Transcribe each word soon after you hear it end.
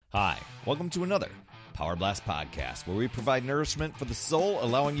Hi, welcome to another Power Blast podcast where we provide nourishment for the soul,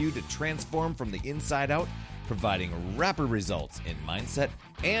 allowing you to transform from the inside out, providing rapid results in mindset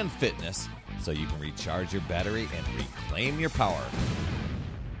and fitness so you can recharge your battery and reclaim your power.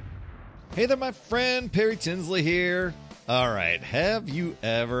 Hey there, my friend. Perry Tinsley here. All right, have you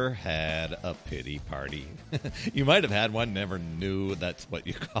ever had a pity party? You might have had one, never knew that's what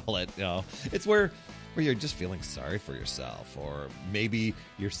you call it. You know, it's where you're just feeling sorry for yourself, or maybe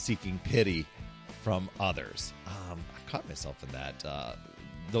you're seeking pity from others. I've caught myself in that.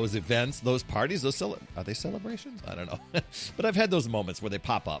 Those events, those parties, are they celebrations? I don't know. But I've had those moments where they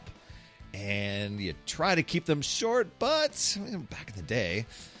pop up, and you try to keep them short, but back in the day,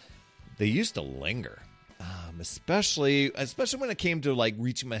 they used to linger. Especially when it came to like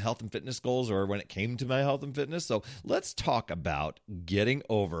reaching my health and fitness goals, or when it came to my health and fitness. So let's talk about getting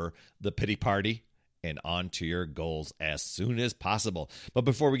over the pity party and on to your goals as soon as possible. But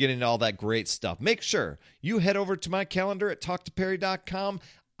before we get into all that great stuff, make sure you head over to my calendar at talktoperry.com.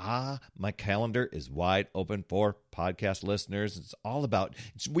 My calendar is wide open for podcast listeners. It's all about,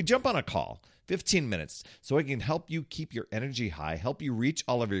 we jump on a call, 15 minutes, so I can help you keep your energy high, help you reach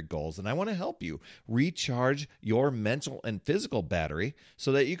all of your goals, and I want to help you recharge your mental and physical battery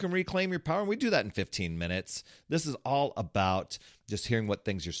so that you can reclaim your power, and we do that in 15 minutes. This is all about just hearing what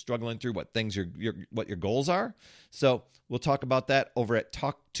things you're struggling through, what things what your goals are. So we'll talk about that over at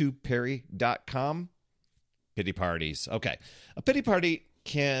talktoperry.com. Pity parties. Okay. A pity party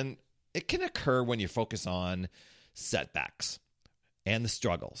can occur when you focus on setbacks and the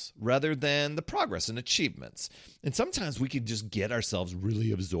struggles rather than the progress and achievements. And sometimes we can just get ourselves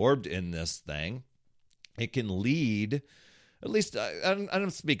really absorbed in this thing. It can lead, at least I'm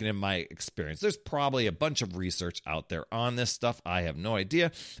speaking in my experience. There's probably a bunch of research out there on this stuff. I have no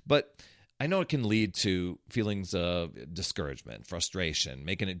idea, but I know it can lead to feelings of discouragement, frustration,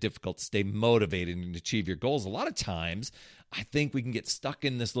 making it difficult to stay motivated and achieve your goals. A lot of times, I think we can get stuck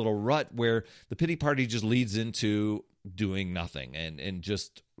in this little rut where the pity party just leads into doing nothing and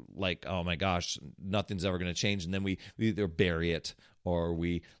just like, oh my gosh, nothing's ever going to change. And then we either bury it or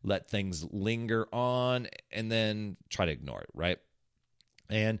we let things linger on and then try to ignore it, right?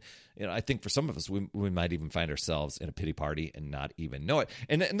 And I think for some of us, we might even find ourselves in a pity party and not even know it.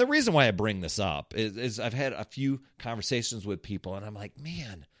 And the reason why I bring this up is I've had a few conversations with people, and I'm like,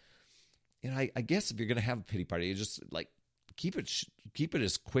 man, I guess if you're going to have a pity party, you just like keep it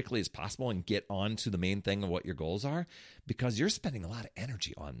as quickly as possible and get on to the main thing of what your goals are, because you're spending a lot of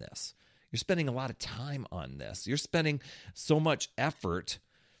energy on this. You're spending a lot of time on this. You're spending so much effort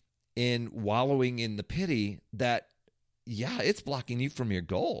in wallowing in the pity that, yeah, it's blocking you from your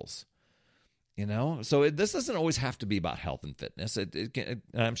goals, So this doesn't always have to be about health and fitness. And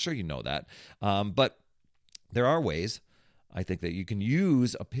I'm sure you know that. But there are ways, I think, that you can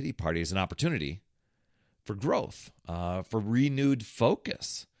use a pity party as an opportunity for growth, for renewed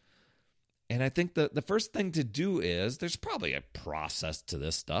focus. And I think the first thing to do is, there's probably a process to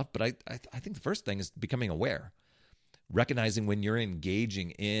this stuff, but I think the first thing is becoming aware, recognizing when you're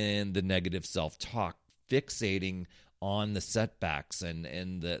engaging in the negative self-talk, fixating on the setbacks and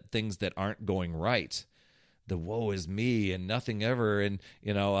the things that aren't going right, the woe is me and nothing ever, and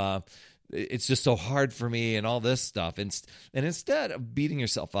it's just so hard for me and all this stuff. And instead of beating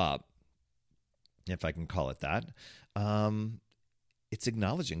yourself up, if I can call it that, it's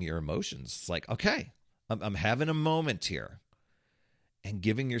acknowledging your emotions. It's like, okay, I'm having a moment here, and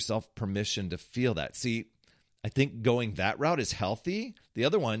giving yourself permission to feel that. See, I think going that route is healthy. The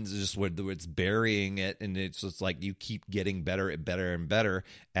other one is just where it's burying it, and it's just like you keep getting better and better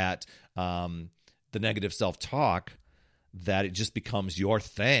at the negative self-talk, that it just becomes your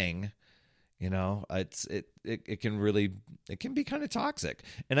thing. It can be kind of toxic.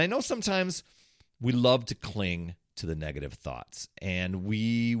 And I know sometimes we love to cling to the negative thoughts, and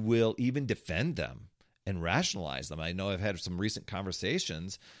we will even defend them and rationalize them. I know I've had some recent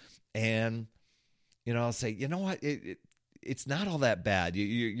conversations, and I'll say, you know what, it's not all that bad.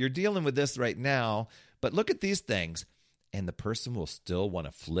 You're dealing with this right now, but look at these things. And the person will still want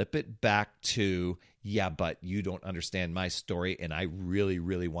to flip it back to, yeah, but you don't understand my story, and I really,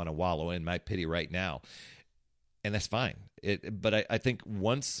 really want to wallow in my pity right now. And that's fine. But I think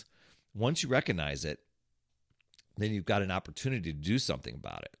once you recognize it, then you've got an opportunity to do something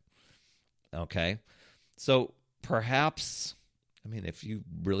about it. Okay? So perhaps, if you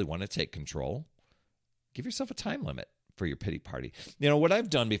really want to take control, give yourself a time limit for your pity party. What I've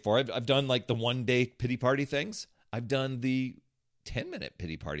done before, I've done like the 1-day pity party things. I've done the 10-minute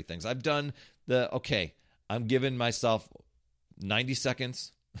pity party things. I've done I'm giving myself 90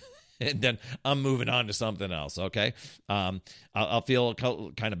 seconds and then I'm moving on to something else. Okay. I'll feel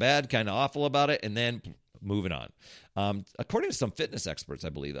kind of bad, kind of awful about it, and then moving on. According to some fitness experts, I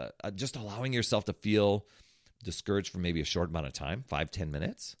believe that just allowing yourself to feel discouraged for maybe a short amount of time, 5-10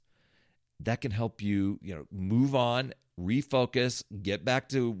 minutes, that can help you, move on, refocus, get back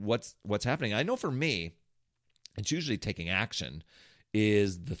to what's happening. I know for me, it's usually taking action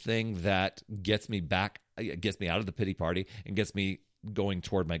is the thing that gets me out of the pity party and gets me going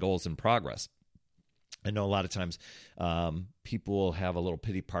toward my goals and progress. I know a lot of times people will have a little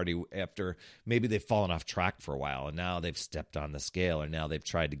pity party after maybe they've fallen off track for a while and now they've stepped on the scale, or now they've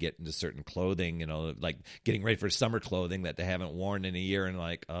tried to get into certain clothing, like getting ready for summer clothing that they haven't worn in a year, and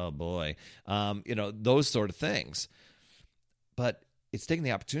like, oh boy, those sort of things. But it's taking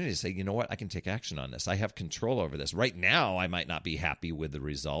the opportunity to say, you know what, I can take action on this. I have control over this. Right now, I might not be happy with the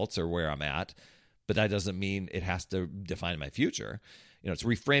results or where I'm at, but that doesn't mean it has to define my future. It's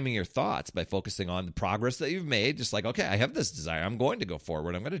reframing your thoughts by focusing on the progress that you've made. Just like, okay, I have this desire. I'm going to go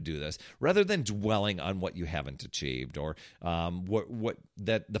forward. I'm going to do this, rather than dwelling on what you haven't achieved, or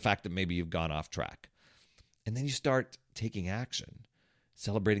the fact that maybe you've gone off track. And then you start taking action,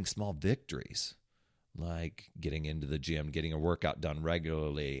 celebrating small victories, like getting into the gym, getting a workout done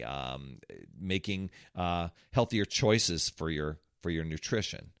regularly, making healthier choices for your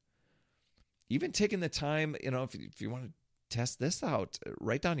nutrition. Even taking the time, if you want to test this out,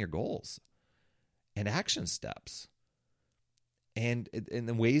 write down your goals and action steps and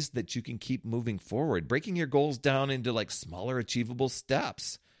the ways that you can keep moving forward, breaking your goals down into like smaller achievable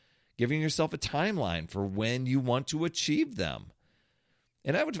steps, giving yourself a timeline for when you want to achieve them.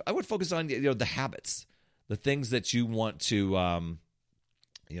 And I would focus on the habits, the things that you want to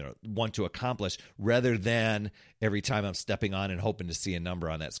accomplish, rather than every time I'm stepping on and hoping to see a number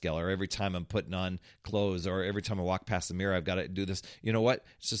on that scale, or every time I'm putting on clothes, or every time I walk past the mirror, I've got to do this. You know what?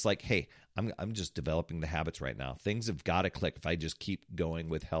 It's just like, hey, I'm just developing the habits right now. Things have got to click if I just keep going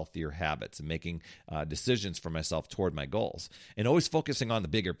with healthier habits and making decisions for myself toward my goals, and always focusing on the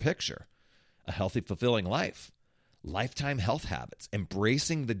bigger picture, a healthy, fulfilling life, lifetime health habits,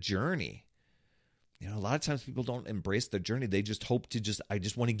 embracing the journey. A lot of times people don't embrace the journey. They just hope to I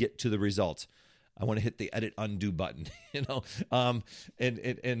just want to get to the results. I want to hit the edit undo button, and undo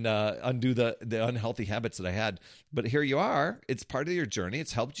the unhealthy habits that I had. But here you are. It's part of your journey.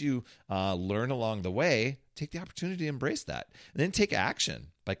 It's helped you learn along the way. Take the opportunity to embrace that. And then take action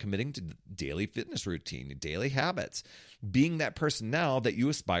by committing to daily fitness routine, daily habits, being that person now that you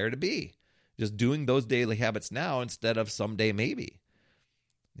aspire to be. Just doing those daily habits now instead of someday maybe.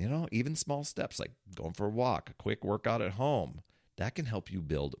 Even small steps like going for a walk, a quick workout at home, that can help you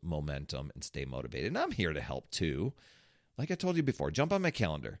build momentum and stay motivated. And I'm here to help too. Like I told you before, jump on my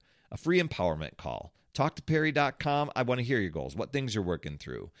calendar, a free empowerment call. TalkToPerry.com. I want to hear your goals, what things you're working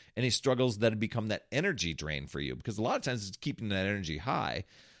through, any struggles that have become that energy drain for you, because a lot of times it's keeping that energy high.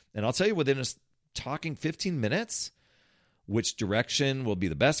 And I'll tell you within talking 15 minutes, which direction will be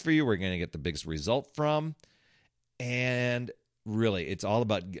the best for you, we're going to get the biggest result from. And really, it's all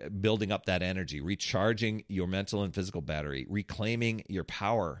about building up that energy, recharging your mental and physical battery, reclaiming your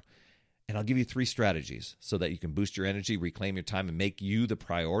power. And I'll give you 3 strategies so that you can boost your energy, reclaim your time, and make you the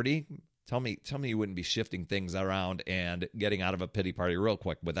priority. Tell me you wouldn't be shifting things around and getting out of a pity party real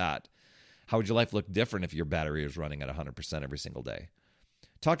quick with that. How would your life look different if your battery is running at 100% every single day?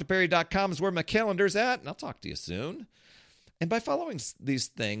 TalkToPerry.com is where my calendar's at, and I'll talk to you soon. And by following these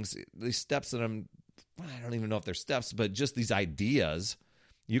things, these steps that I don't even know if they're steps, but just these ideas,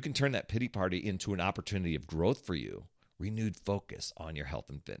 you can turn that pity party into an opportunity of growth for you. Renewed focus on your health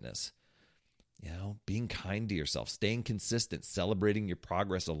and fitness. Being kind to yourself, staying consistent, celebrating your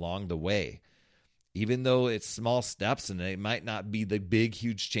progress along the way. Even though it's small steps and it might not be the big,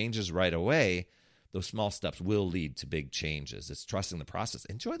 huge changes right away, those small steps will lead to big changes. It's trusting the process.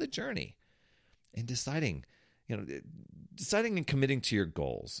 Enjoy the journey and deciding and committing to your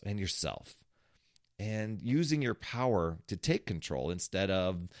goals and yourself. And using your power to take control instead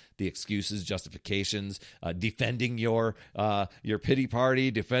of the excuses, justifications, defending your pity party,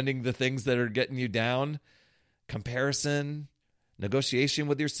 defending the things that are getting you down, comparison, negotiation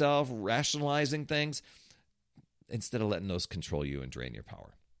with yourself, rationalizing things, instead of letting those control you and drain your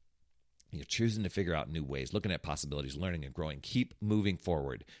power. You're choosing to figure out new ways, looking at possibilities, learning and growing. Keep moving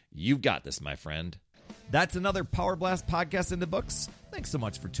forward. You've got this, my friend. That's another Power Blast podcast in the books. Thanks so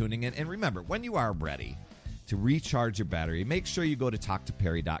much for tuning in. And remember, when you are ready to recharge your battery, make sure you go to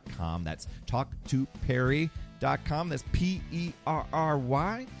TalkToPerry.com. That's TalkToPerry.com. That's Perry.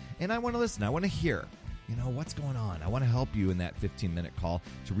 And I want to listen. I want to hear. what's going on? I want to help you in that 15-minute call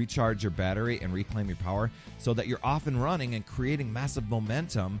to recharge your battery and reclaim your power so that you're off and running and creating massive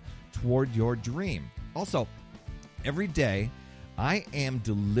momentum toward your dream. Also, every day I am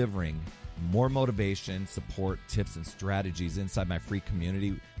delivering more motivation, support, tips, and strategies inside my free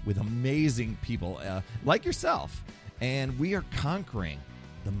community with amazing people like yourself. And we are conquering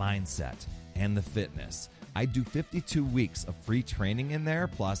the mindset and the fitness. I do 52 weeks of free training in there.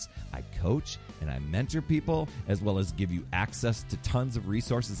 Plus, I coach and I mentor people, as well as give you access to tons of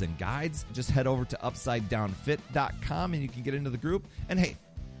resources and guides. Just head over to UpsideDownFit.com and you can get into the group. And hey,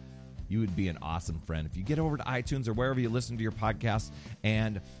 you would be an awesome friend if you get over to iTunes or wherever you listen to your podcast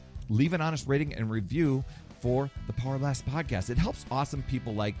and leave an honest rating and review for the Power Blast podcast. It helps awesome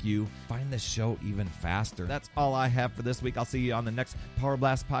people like you find this show even faster. That's all I have for this week. I'll see you on the next Power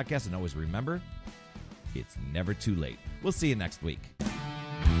Blast podcast. And always remember, it's never too late. We'll see you next week.